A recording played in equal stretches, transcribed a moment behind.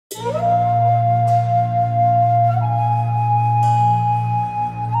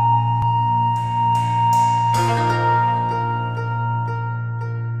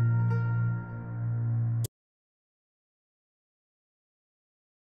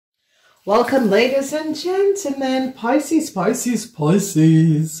Welcome, ladies and gentlemen. Pisces, Pisces,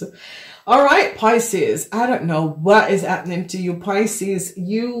 Pisces. All right, Pisces. I don't know what is happening to you, Pisces.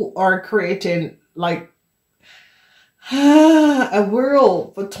 You are creating like a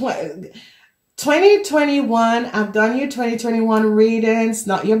world for 2021. I've done your 2021 readings,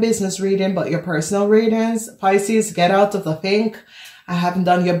 not your business reading, but your personal readings. Pisces, get out of the think. I haven't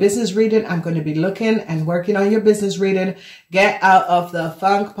done your business reading. I'm going to be looking and working on your business reading. Get out of the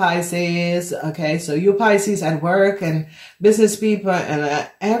funk, Pisces. Okay, so you Pisces at work and business people and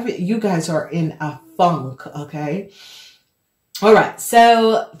you guys are in a funk. Okay. All right.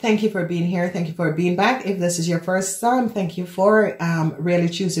 So thank you for being here. Thank you for being back. If this is your first time, thank you for really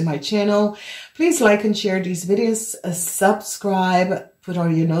choosing my channel. Please like and share these videos. Subscribe. Put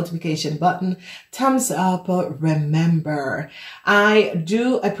on your notification button, thumbs up. Remember, I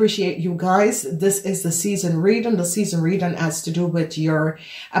do appreciate you guys. This is the season reading. The season reading has to do with your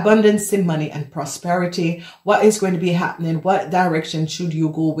abundance in money and prosperity. What is going to be happening? What direction should you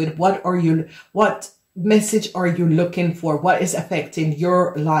go with? What message are you looking for? What is affecting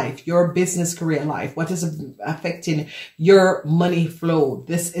your life, your business career life? What is affecting your money flow?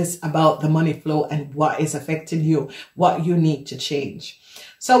 This is about the money flow and what is affecting you, what you need to change.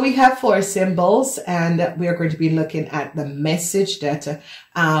 So we have 4 symbols and we are going to be looking at the message that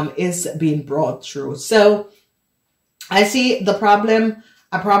is being brought through. So I see a problem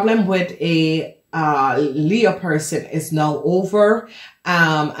with a Leo person is now over.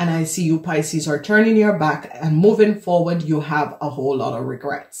 And I see you Pisces are turning your back and moving forward. You have a whole lot of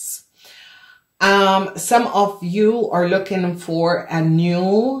regrets. Some of you are looking for a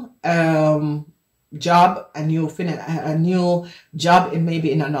new job, a new job in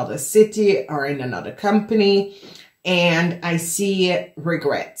maybe in another city or in another company. And I see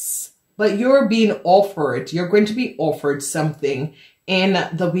regrets, but you're going to be offered something in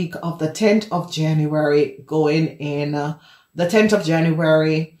the week of the 10th of January, going in the 10th of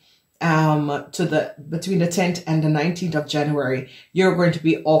January between the 10th and the 19th of January, you're going to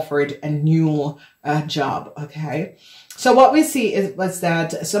be offered a new job. Okay. So what we see was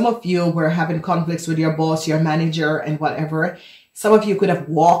that some of you were having conflicts with your boss, your manager, and whatever. Some of you could have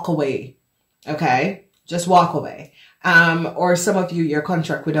walked away. Okay. Just walk away. Or some of you, your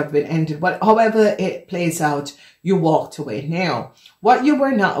contract would have been ended. But however it plays out, you walked away. Now, what you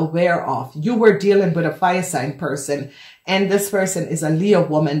were not aware of, you were dealing with a fire sign person, and this person is a Leo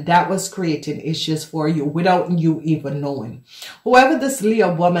woman that was creating issues for you without you even knowing. Whoever this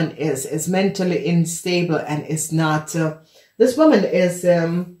Leo woman is mentally unstable and is not, this woman is,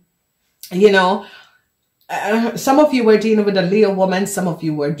 some of you were dealing with a Leo woman, some of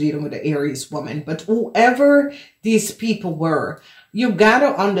you were dealing with an Aries woman, but whoever these people were, you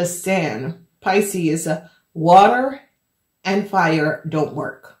gotta understand, Pisces, water and fire don't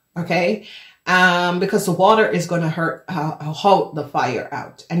work, okay? Because the water is going to hold the fire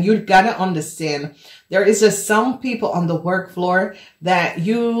out. And you gotta understand, there is just some people on the work floor that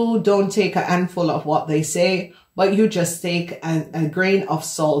you don't take a handful of what they say, but you just take a grain of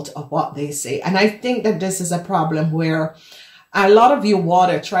salt of what they say. And I think that this is a problem where a lot of you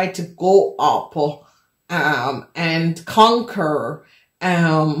water try to go up and conquer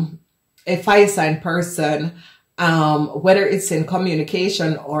a fire sign person, whether it's in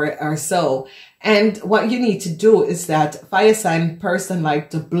communication or so. And what you need to do is that fire sign person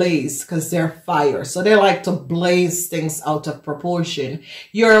like to blaze because they're fire. So they like to blaze things out of proportion.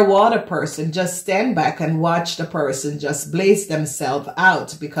 You're a water person. Just stand back and watch the person just blaze themselves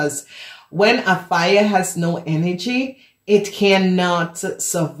out, because when a fire has no energy, it cannot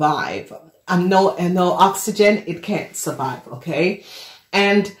survive. And no oxygen, it can't survive. Okay.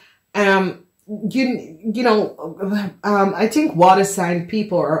 And, I think water sign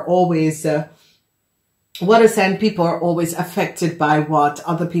people are always affected by what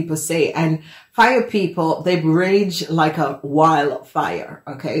other people say, and fire people, they rage like a wildfire.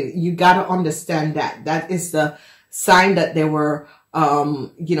 Okay, you gotta understand that is the sign that they were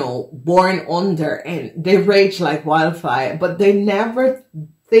born under, and they rage like wildfire, but they never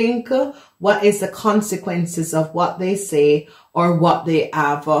think what is the consequences of what they say or what they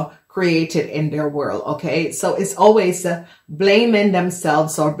have created in their world. Okay, so it's always blaming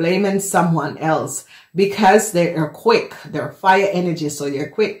themselves or blaming someone else, because they are quick. They're fire energy, so you're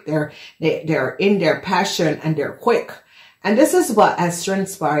quick. They're in their passion and they're quick. And this is what has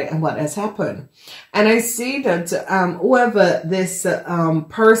transpired and what has happened. And I see that whoever this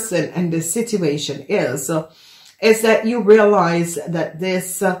person and this situation is that you realize that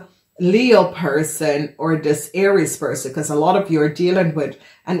this Leo person or this Aries person, because a lot of you are dealing with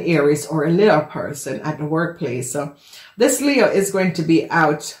an Aries or a Leo person at the workplace. So this Leo is going to be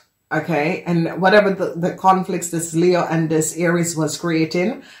out Okay, and whatever the conflicts this Leo and this Aries was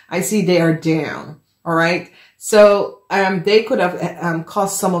creating, I see they are down. All right. So they could have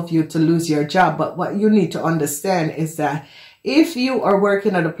caused some of you to lose your job. But what you need to understand is that if you are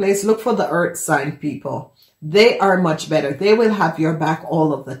working at a place, look for the earth sign people. They are much better. They will have your back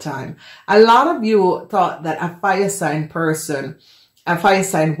all of the time. A lot of you thought that a fire sign person, a fire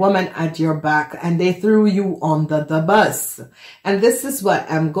sign woman at your back, and they threw you under the bus. And this is what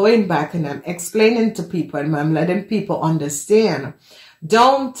I'm going back and I'm explaining to people, and I'm letting people understand.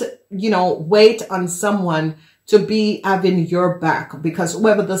 Don't, wait on someone to be having your back, because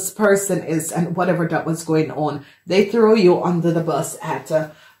whoever this person is and whatever that was going on, they throw you under the bus at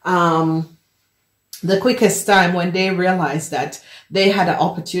the quickest time when they realized that they had an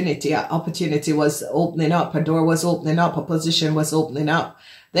opportunity. An opportunity was opening up, a door was opening up, a position was opening up.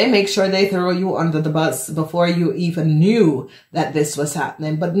 They make sure they throw you under the bus before you even knew that this was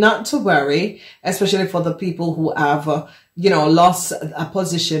happening. But not to worry, especially for the people who have, lost a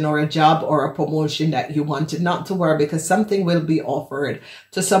position or a job or a promotion that you wanted. Not to worry, because something will be offered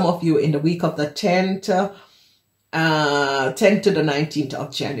to some of you in the week of the 10th to the 19th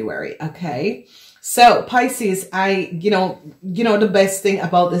of January. Okay. So Pisces, the best thing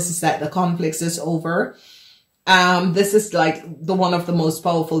about this is that the conflicts is over. This is like one of the most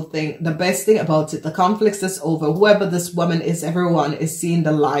powerful thing. The best thing about it, the conflicts is over. Whoever this woman is, everyone is seeing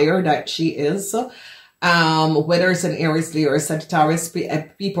the liar that she is. Whether it's an Aries, Leo, or Sagittarius,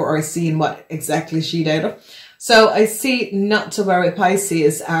 people are seeing what exactly she did. So I see, not to worry,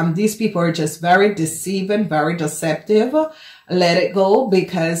 Pisces. These people are just very deceiving, very deceptive. Let it go,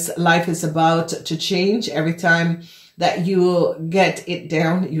 because life is about to change. Every time that you get it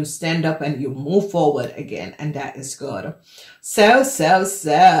down, you stand up and you move forward again. And that is good. So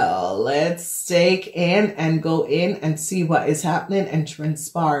let's take in and go in and see what is happening and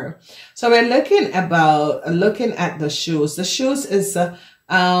transpire. So we're looking at the shoes. The shoes is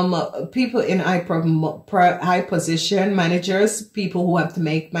people in high position, managers, people who have to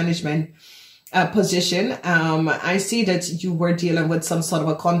make management position. I see that you were dealing with some sort of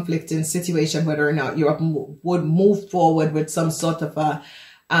a conflicting situation, whether or not you would move forward with some sort of a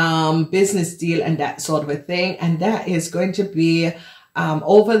business deal and that sort of a thing. And that is going to be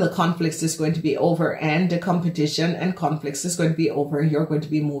over. The conflicts is going to be over, and the competition and conflicts is going to be over, and you're going to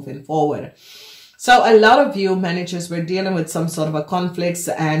be moving forward. So a lot of you managers were dealing with some sort of a conflicts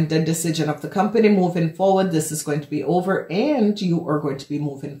and the decision of the company moving forward. This is going to be over, and you are going to be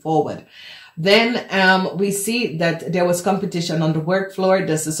moving forward. Then we see that there was competition on the work floor.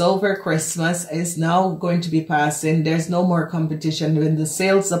 This is over. Christmas is now going to be passing. There's no more competition in the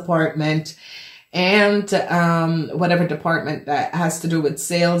sales department and whatever department that has to do with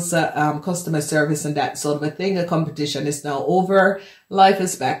sales, customer service and that sort of a thing. The competition is now over. Life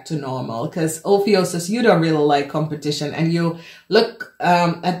is back to normal, because Ophiuchus, you don't really like competition, and you look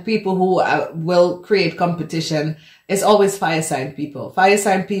at people who will create competition. It's always fire sign people. Fire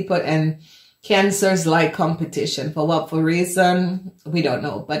sign people and Cancers like competition. For what for reason? We don't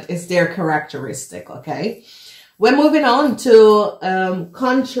know, but it's their characteristic, okay? We're moving on to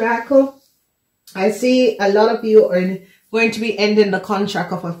contract. I see a lot of you are going to be ending the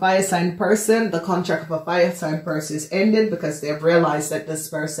contract of a fire sign person. The contract of a fire sign person is ended because they've realized that this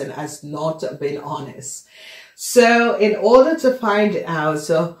person has not been honest. So in order to find out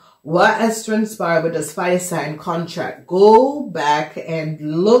what has transpired with this fire sign contract, go back and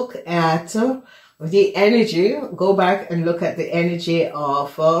look at the energy. Go back and look at the energy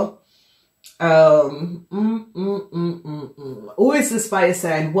of who is this fire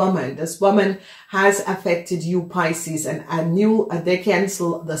sign woman? This woman has affected you, Pisces, and I knew they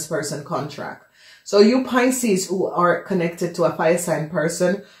cancel this person contract. So you Pisces who are connected to a fire sign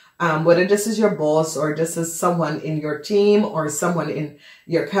person, whether this is your boss or this is someone in your team or someone in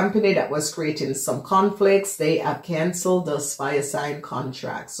your company that was creating some conflicts, they have canceled this fire sign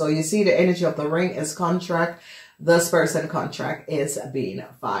contract. So you see the energy of the ring is contract. This person contract is being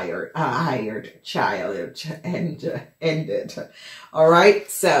hired, child, and ended. All right,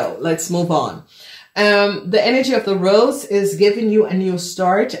 so let's move on. The energy of the rose is giving you a new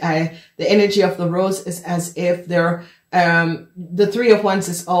start. The energy of the rose is as if they're the Three of Wands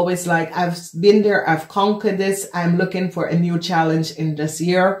is always like, I've been there, I've conquered this, I'm looking for a new challenge in this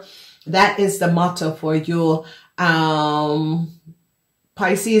year. That is the motto for you,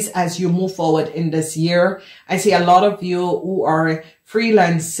 Pisces, as you move forward in this year. I see a lot of you who are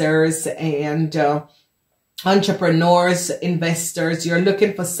freelancers and entrepreneurs, investors, you're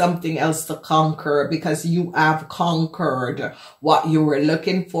looking for something else to conquer because you have conquered what you were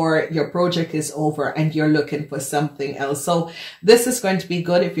looking for. Your project is over and you're looking for something else. So this is going to be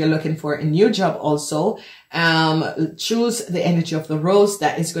good if you're looking for a new job also. Choose the energy of the rose.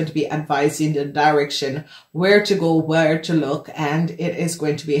 That is going to be advising the direction, where to go, where to look, and it is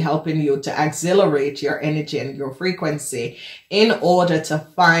going to be helping you to accelerate your energy and your frequency in order to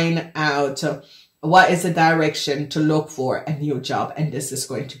find out what is the direction to look for a new job. And this is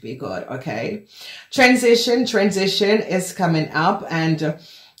going to be good. Okay. Transition is coming up. And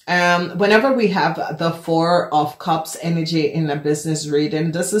whenever we have the 4 of Cups energy in a business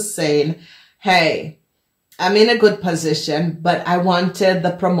reading, this is saying, hey, I'm in a good position, but I wanted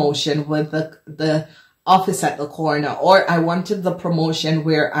the promotion with the office at the corner, or I wanted the promotion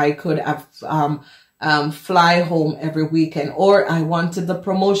where I could have fly home every weekend, or I wanted the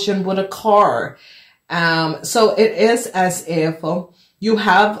promotion with a car. So it is as if you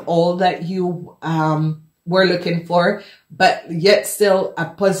have all that you were looking for, but yet still a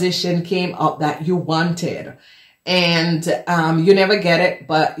position came up that you wanted, and you never get it.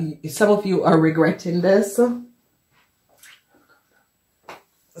 But some of you are regretting this.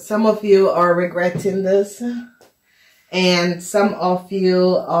 Some of you are regretting this, and some of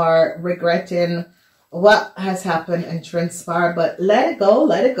you are regretting what has happened and transpired, but let it go,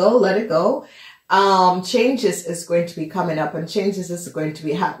 let it go, let it go. Changes is going to be coming up, and changes is going to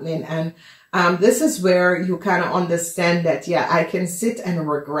be happening. And this is where you kind of understand that, yeah, I can sit and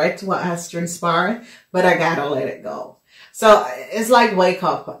regret what has transpired, but I gotta let it go. So it's like, wake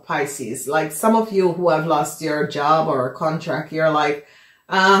up, Pisces. Like some of you who have lost your job or a contract, you're like,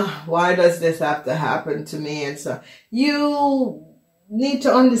 why does this have to happen to me? And so you need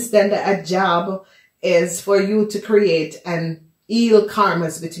to understand that a job is for you to create and heal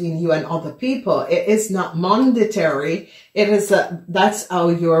karmas between you and other people. It is not monetary. It is that's how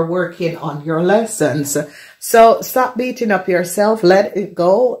you're working on your lessons. So stop beating up yourself. Let it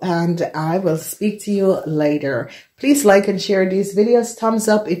go. And I will speak to you later. Please like and share these videos. Thumbs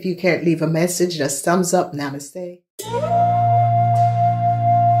up if you can't leave a message. Just thumbs up. Namaste.